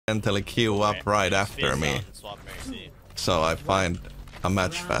mentally queue up right after me. So I find a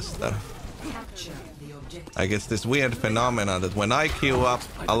match faster. I guess this weird phenomenon that when I queue up,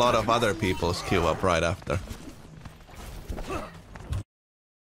 a lot of other people queue up right after.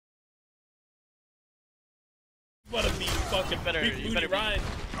 Better be fucking better. You better Ryan.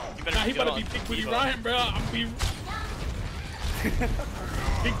 He better be Big Booty Ryan, bro. I'm be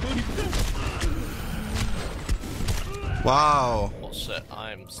Big Booty. Wow. Oh shit,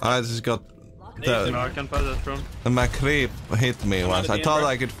 I just got the McCree hit me once. I thought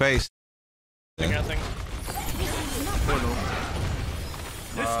I could face. Make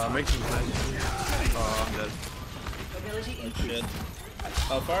some sense. Oh, I'm dead. Oh shit.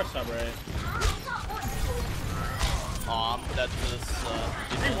 Oh, far stop right. Oh, I'm dead to this.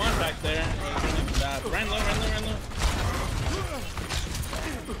 3-1 back there. Ran low.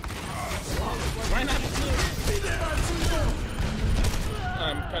 Why not?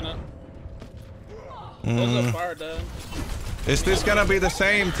 I'm kinda. Is this gonna be the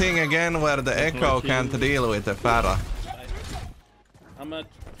same thing again where the Echo can't deal with the Pharah? I'm gonna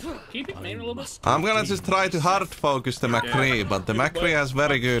keep it main a little bit. I'm gonna just try to hard focus the McCree, but the McCree has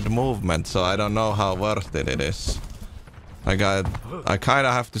very good movement, so I don't know how worth it is. I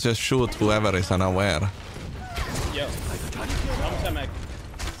kinda have to just shoot whoever is unaware. Yo.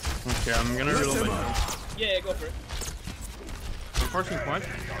 Okay, I'm gonna reload my gun. Yeah, go for it. I'm forcing point.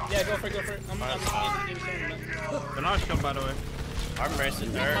 Yeah, go for it. I'm The Arrge come, by the way. I'm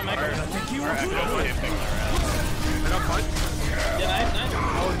racing. I got point. Yeah, nice.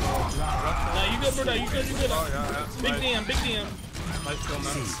 No, you good, bro. You good. Oh, yeah. Big DM. Nice kill,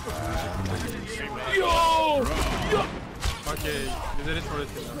 man. Yo! Okay, you did it for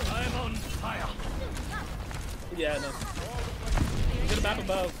this kill. I'm on fire. Yeah, no. Get him back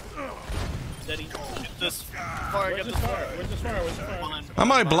above. Steady. Get this far. Where's this far?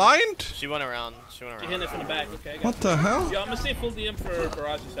 Am I blind? She went around. She hit it from the back. Okay. What the hell? Yo, I'm gonna say full DM for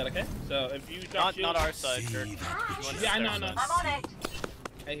Arrge's side, okay? So if you drop not our side, sure. Yeah, I know. I'm on it.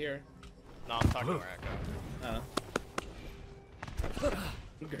 I hear. No, I'm talking to Marco.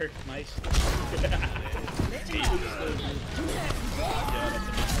 Gert, nice.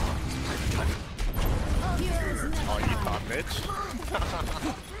 Oh, you thought, bitch.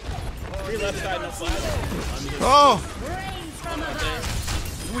 Three left side, no flash. Oh!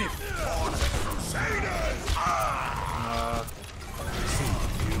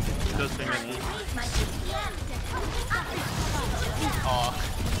 I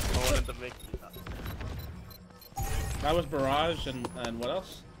wanted to make that was Barrage and what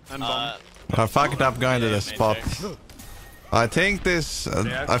else? And I fucked up going to the spot. I think this.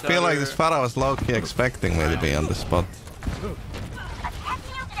 I feel like this Pharah was low-key expecting me to be on the spot.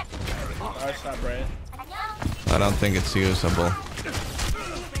 I don't think it's usable.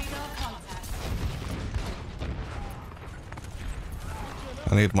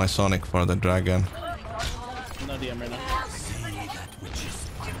 I need my Sonic for the dragon. No DM right now.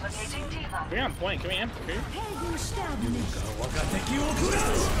 We're on point. Can we amp here?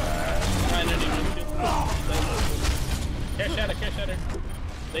 Care shatter.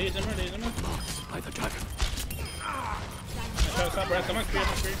 They use him. By the dragon. Come on,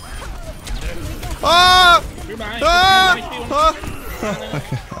 Kree. Ah! Kree behind.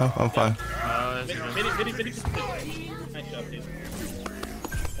 Okay, I'm fine. Bitty. Nice job, dude.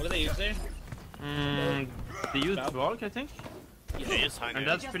 What do they use there? They use Valk, I think. Yeah, they use High Noon. And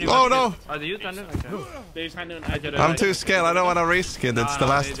that's pretty much no! It. Oh, they use High Noon? Okay. They use High Noon. I'm too scared, I don't want to risk it, it's the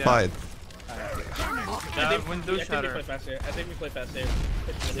last fight. I think we play fast here.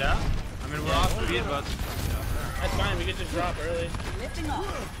 Yeah? I mean, we're off speed, but... That's fine, we can just drop early.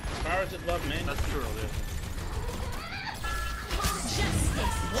 Powers of love, man. That's true, dude.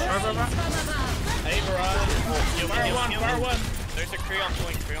 Hey, Barrage. Fire one. There's a Kree on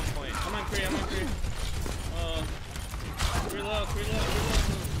point. I'm on Kree. Reload.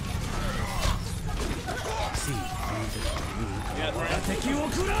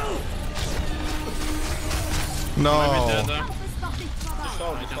 No.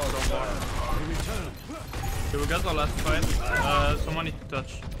 Okay, we got the last fight. Someone needs to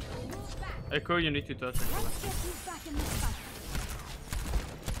touch. Echo, you need to touch.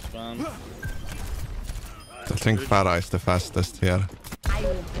 I think Pharah is the fastest here.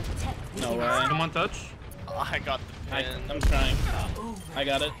 No way. Someone touch. I got the pin. I'm trying. I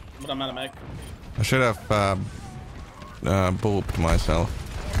got it, but I'm out of mech. I should have booped myself.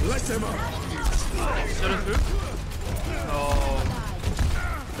 Let them up. Oh.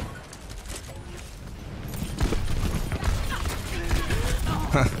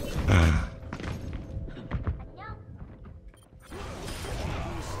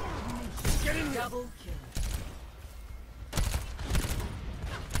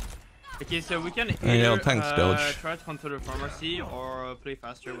 Okay, so we can Yeah, either thanks, Doge. try to control the pharmacy or play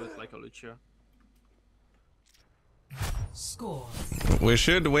faster with like a Lucio. Score. We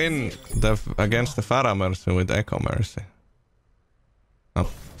should win against the Pharah Mercy with Echo Mercy. Oh.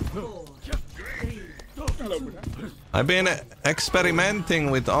 I've been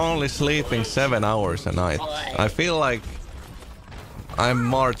experimenting with only sleeping 7 hours a night. I feel like I'm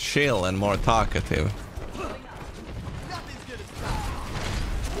more chill and more talkative.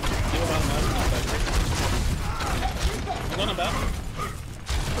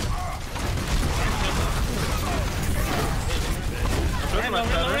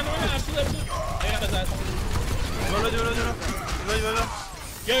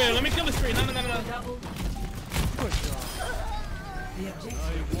 Yo, let me kill this tree. No.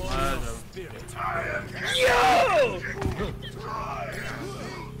 Yo!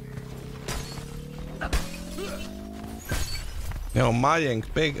 Yo, Mayink,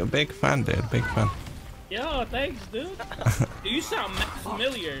 big fan, dude, big fan. Yo, thanks, dude. You sound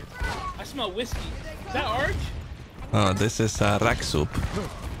familiar. I smell whiskey. Is that Arrge? Oh, this is rack soup.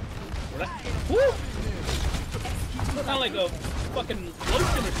 Woo! Sound like a fucking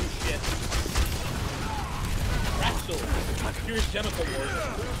lotion or some shit. Rack soup. Pure genital wars.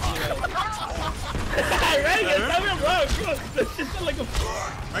 Right? Yeah, tell me I'm wrong. That shit sound like a...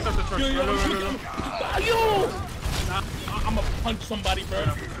 I got the first. Yo! I'm gonna punch somebody, bro.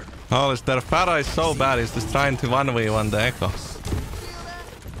 Oh, is their Pharah is so bad, he's just trying to 1v1 the Echo.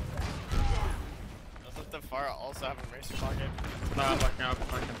 Doesn't the Pharah also have a Mercy pocket? No, I'm backing up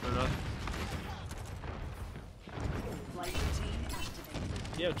if I can put it up.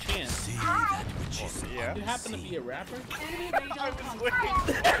 Yo, Chance. Yeah. You happen to be a rapper? I was waiting.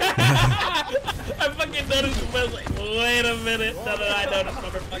 I fucking noticed. I was like, wait a minute. Now that I noticed,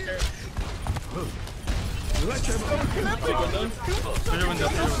 motherfucker.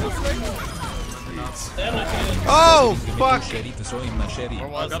 Oh, fuck!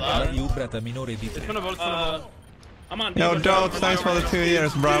 I'm on. Yo, Doge, thanks for the 2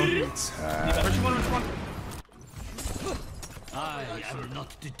 years, bro. Which one? I am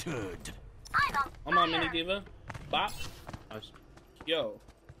not deterred. I'm on Mini Diva. Bop. Nice. Yo.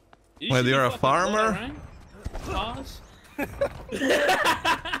 Wait, you're a farmer? Pause.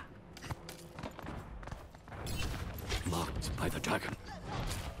 Blocked by the dragon.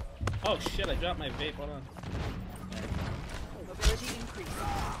 Oh shit, I dropped my vape. Hold on.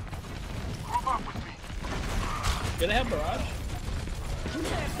 Did I have barrage?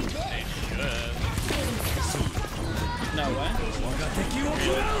 They should. No, what?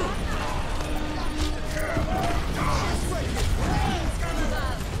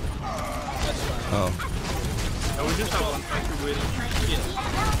 That's fine. Oh. Yeah, we just have one fight to win.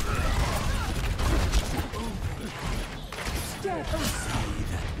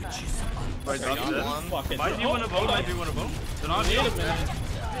 Right, that's it. Why do you want to vote? Why do you want to vote? Do not Wait a minute.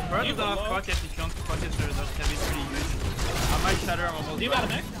 Rather than have pocket, if you want to pocket, so that can be pretty good. I might shatter him almost. Do you have a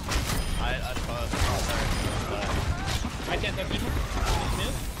mech? I thought. I can't touch him.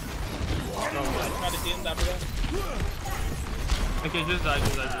 No, I tried to see him after that. Okay, just die.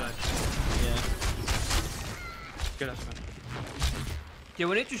 Yeah. Okay, that's fine. Okay,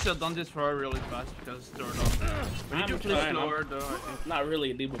 we need to shut down this far really fast because they're not. We need to play slower though, I think. Not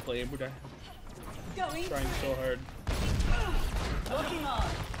really a Diva player, but I'm trying so hard.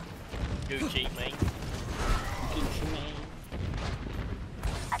 Gucci, mate.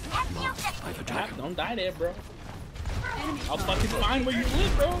 Don't die there, bro. I'll fucking find where you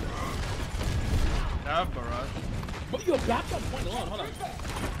live, bro. Yeah, barrage. But yo, back up point alone. Hold on.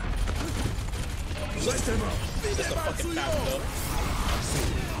 Just a fucking tap, though.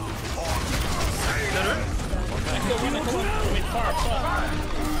 Wait, far.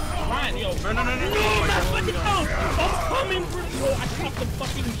 Fine, yo. No. I'm coming for you. I caught the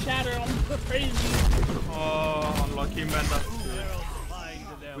fucking shatter. I'm crazy. Oh, unlucky man. That's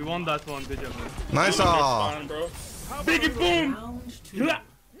good. We won that one. Good job. Nice off. Biggie boom.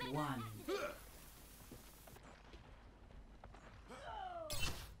 One.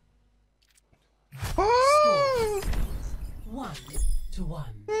 1-1.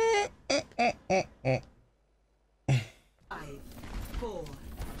 5, 4,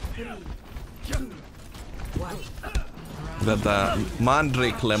 3, 2, 1. That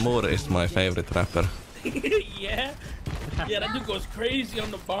Mandrik Lemur is my favorite rapper. Yeah, that dude goes crazy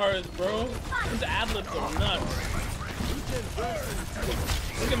on the bars, bro. His ad-libs are nuts.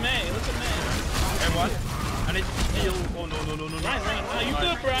 Look at me. Hey, what? I need to heal. Oh, no. Right. You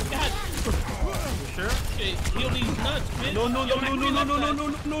good, bro? I got you. You sure? Okay, heal these nuts, bitch. No.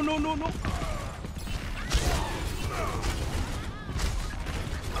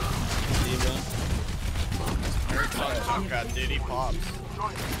 Dude, he pops.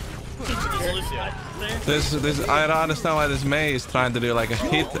 This I don't understand why this Mei is trying to do like a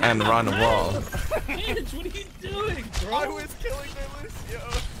hit and run wall. What are you doing, bro? I was killing Lucio.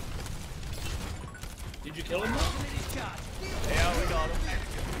 Did you kill him? Yeah, we got him.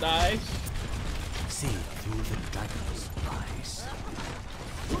 Nice. See through the dragon's eyes.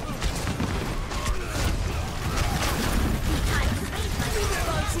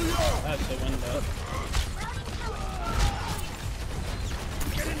 That's the window.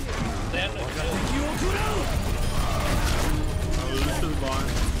 Damn it. Oh, this is blind.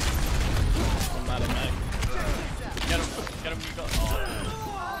 I'm not a mech. Get him, you got.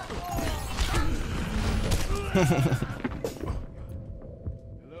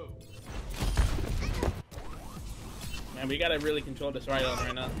 Hello. Man, we gotta really control this right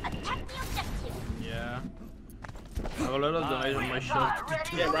now. Yeah. I have a lot of damage on my shield.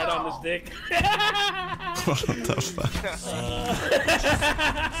 Get right on this dick. What the fuck?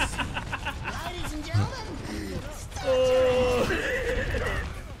 Ladies and gentlemen. Oh.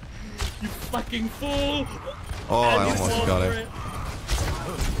 You fucking fool! Oh, I almost got him.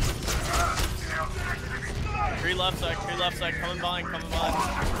 Three left side, coming behind.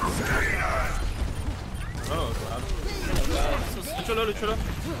 Oh, God. Lucio.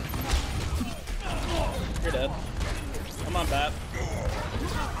 You're dead. Come on, Bat.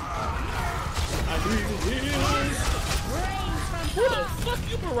 I need heals. Who the fuck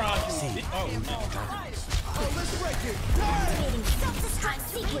you barraging? Oh, no.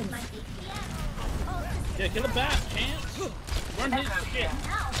 Yeah, kill a Bat, Chance. Run his shit.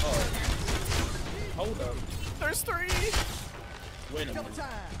 Oh. Hold up. There's three. Wait a minute.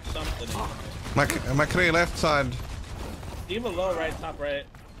 Something. McCree left side. Diva low right, top right.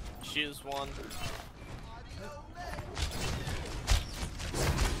 She is one.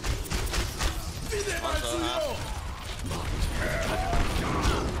 Also half.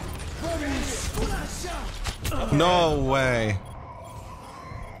 No way.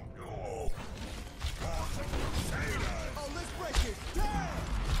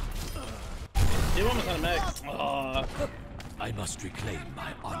 Diva almost on a mech. Aww. I must reclaim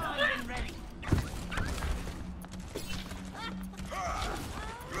my honor.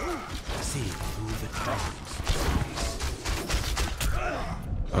 See through the dragon's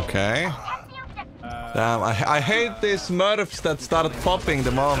eyes. Okay. Damn, I hate these smurfs that start popping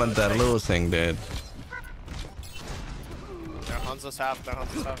the moment they're losing, dude. Their Hanzo's half.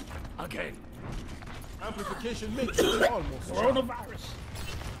 Again. Amplification makes it almost. Coronavirus.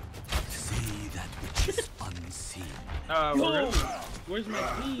 See that which is unseen. Yo, where's my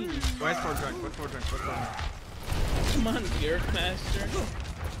team? Wait for a drink. Come on, Grandmaster.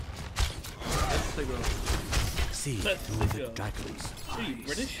 Let's take one. See Let's through the go. dragon's Are you eyes.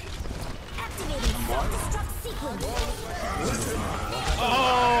 British?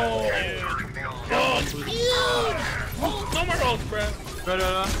 Oh! Oh, no more ults, bro.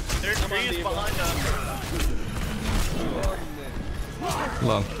 There's three is behind us.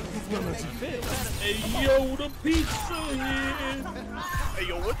 Long. Hey, yo, the pizza here. Hey,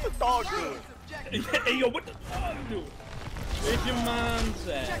 yo, what the dog doing? Hey, yo, what the dog do? Where's your mom's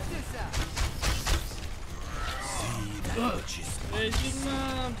at? Where's your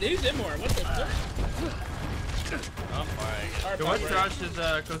mom? There's them more. What the fuck? I'm fine. The white trash is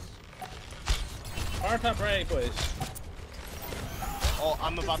cause Our top right, boys. Oh,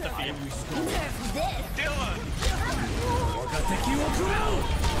 I'm about to feed him. Dylan!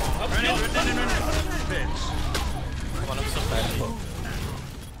 Run. bitch. Come on, I'm so bad.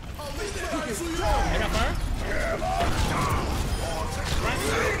 I got fire.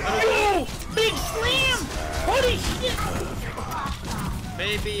 Yo! Big slam! Holy shit!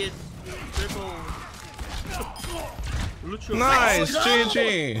 Maybe it's triple. Lucio. Nice,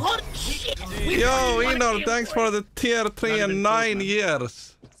 GG. Holy shit! Yo, Inor, thanks for the tier 3 and 9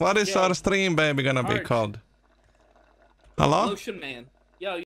 years. What is our stream baby gonna be Arrge. called? Hello? Lotion Man.